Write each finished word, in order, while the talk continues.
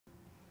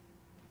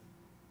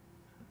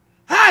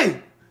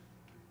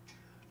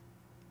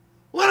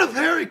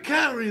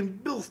Carey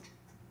and Bill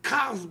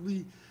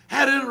Cosby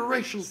had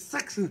interracial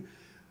sex and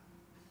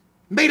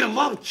made a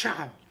love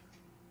child,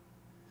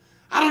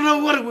 I don't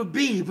know what it would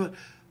be, but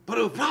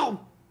it would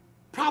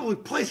probably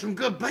play some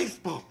good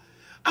baseball.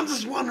 I'm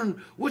just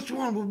wondering which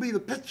one will be the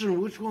pitcher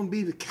and which one will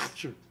be the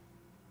catcher.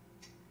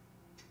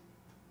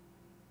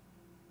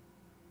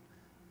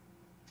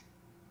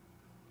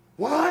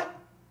 What?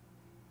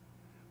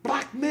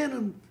 Black men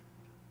and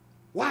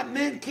white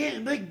men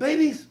can't make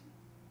babies?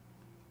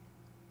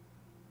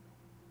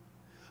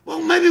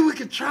 Well, maybe we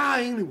could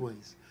try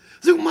anyways.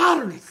 Through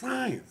modern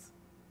science,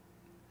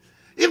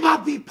 it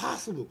might be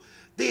possible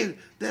that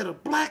a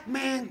black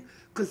man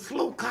could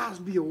slow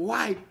Cosby a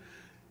white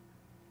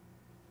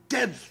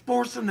dead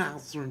sports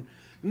announcer and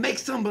make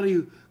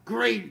somebody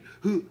great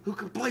who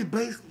could play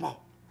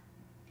baseball.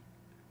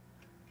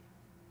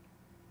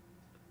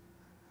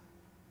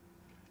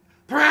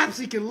 Perhaps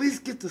he could at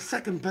least get to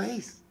second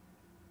base.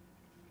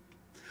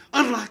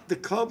 Unlike the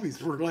Cubbies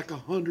for like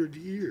 100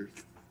 years.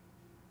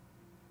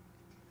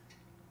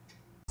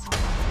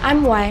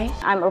 I'm white.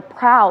 I'm a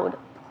proud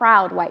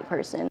white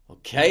person.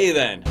 Okay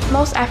then.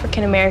 Most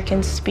African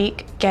Americans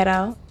speak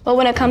ghetto. But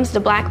when it comes to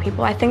black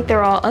people, I think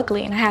they're all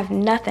ugly and I have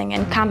nothing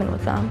in common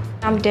with them.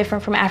 I'm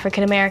different from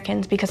African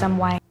Americans because I'm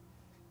white.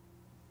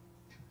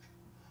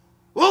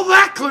 Well,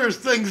 that clears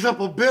things up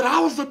a bit. I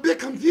was a bit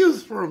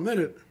confused for a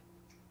minute.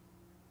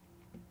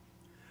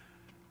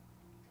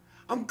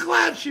 I'm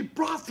glad she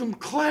brought some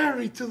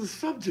clarity to the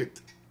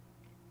subject.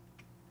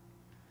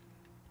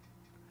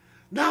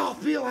 Now I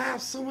feel I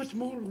have so much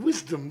more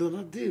wisdom than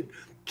I did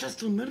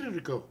just a minute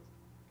ago.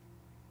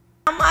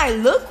 I might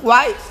look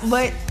white,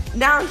 but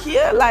down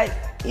here,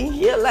 in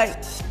here,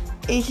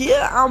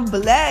 I'm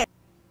black.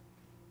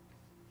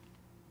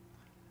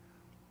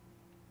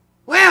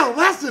 Well,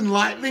 that's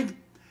enlightening.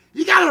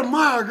 You gotta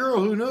admire a girl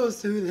who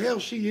knows who the hell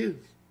she is.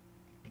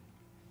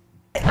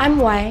 I'm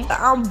white.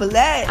 I'm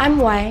black. I'm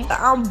white.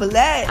 I'm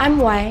black. I'm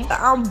white.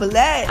 I'm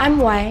black. I'm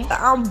white.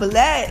 I'm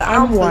black.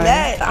 I'm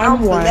black. I'm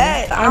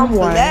black. I'm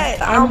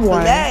black. I'm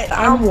black.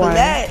 I'm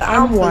black.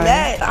 I'm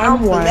black.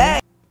 I'm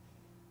black.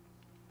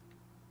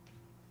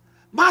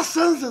 My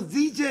son's a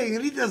DJ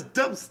and he does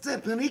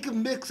dubstep and he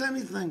can mix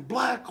anything.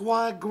 Black,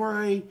 white,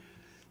 gray,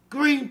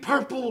 green,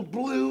 purple,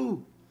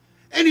 blue.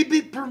 Any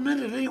beat per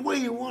minute, any way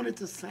you want it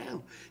to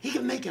sound. He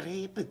can make it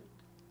happen.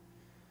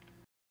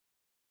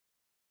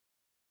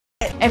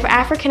 If an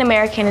African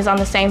American is on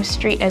the same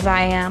street as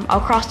I am,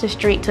 I'll cross the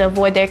street to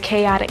avoid their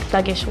chaotic,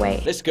 thuggish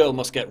ways. This girl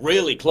must get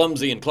really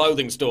clumsy in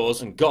clothing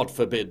stores, and God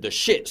forbid the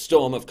shit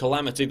storm of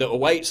calamity that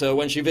awaits her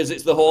when she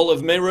visits the Hall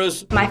of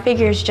Mirrors. My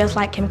figure is just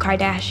like Kim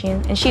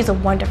Kardashian, and she's a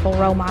wonderful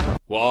role model.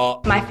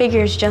 What? My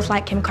figure is just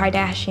like Kim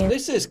Kardashian.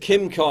 This is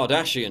Kim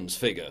Kardashian's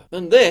figure,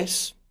 and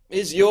this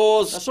is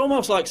yours. That's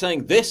almost like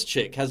saying this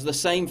chick has the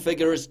same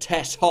figure as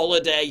Tess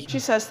Holiday. She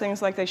says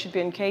things like they should be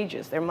in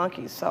cages. They're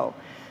monkeys, so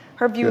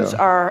her views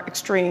are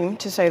extreme,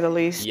 to say the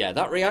least. Yeah,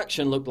 that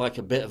reaction looked like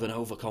a bit of an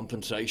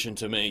overcompensation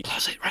to me.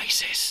 Closet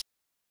racist.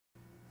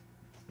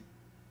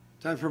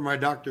 Time for my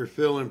Dr.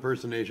 Phil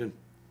impersonation.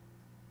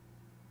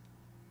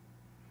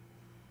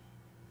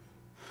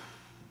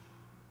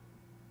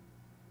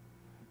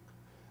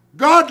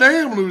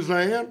 Goddamn,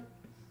 Luzanne.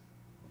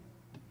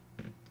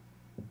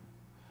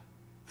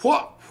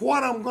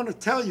 What I'm going to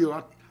tell you,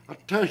 I'll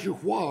tell you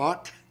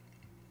what.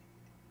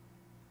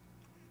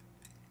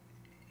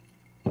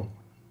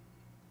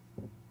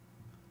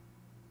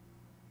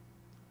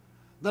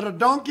 That a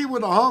donkey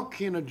with a honk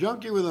and a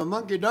junkie with a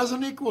monkey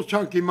doesn't equal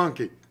chunky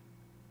monkey.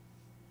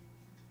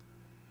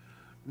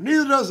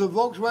 Neither does a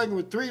Volkswagen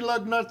with 3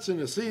 lug nuts and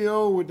a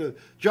CEO with the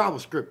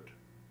JavaScript.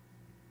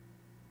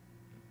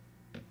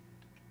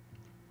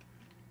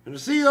 And a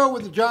CEO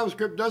with the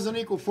JavaScript doesn't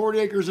equal 40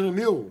 acres and a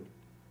mule.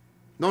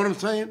 Know what I'm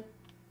saying?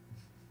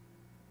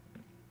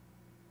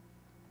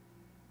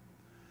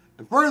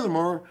 And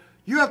furthermore,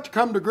 you have to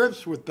come to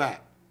grips with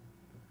that.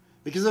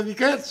 Because if you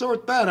can't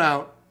sort that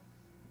out,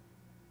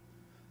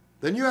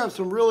 then you have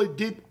some really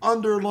deep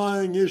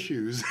underlying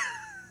issues.